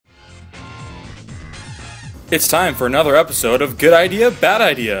It's time for another episode of Good Idea, Bad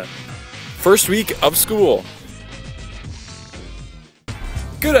Idea. First week of school.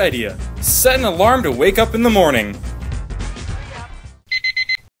 Good idea. Set an alarm to wake up in the morning.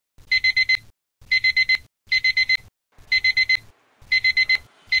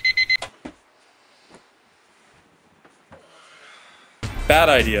 Bad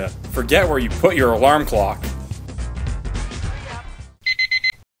idea. Forget where you put your alarm clock.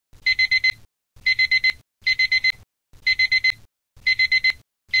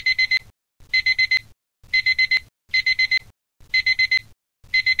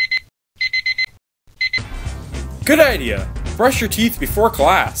 Good idea! Brush your teeth before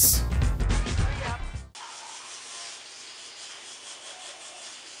class.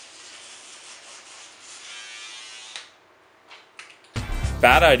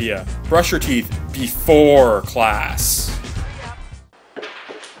 Bad idea. Brush your teeth before class.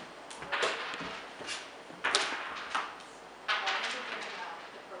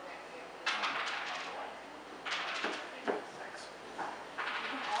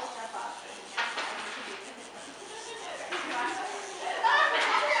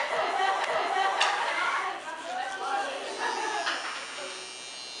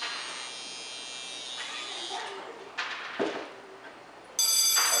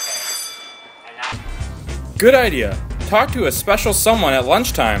 Good idea. Talk to a special someone at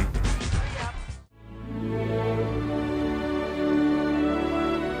lunchtime.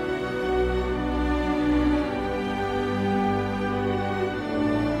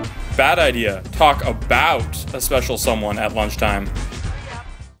 Bad idea. Talk about a special someone at lunchtime.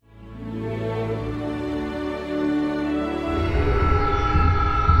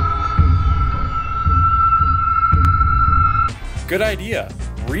 Good idea.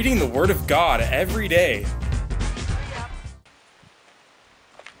 Reading the Word of God every day.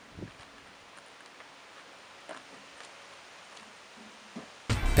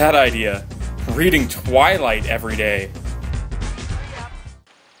 Bad idea. Reading Twilight every day.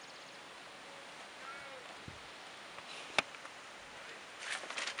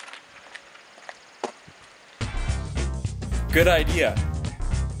 Good idea.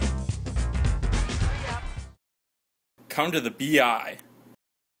 Come to the BI.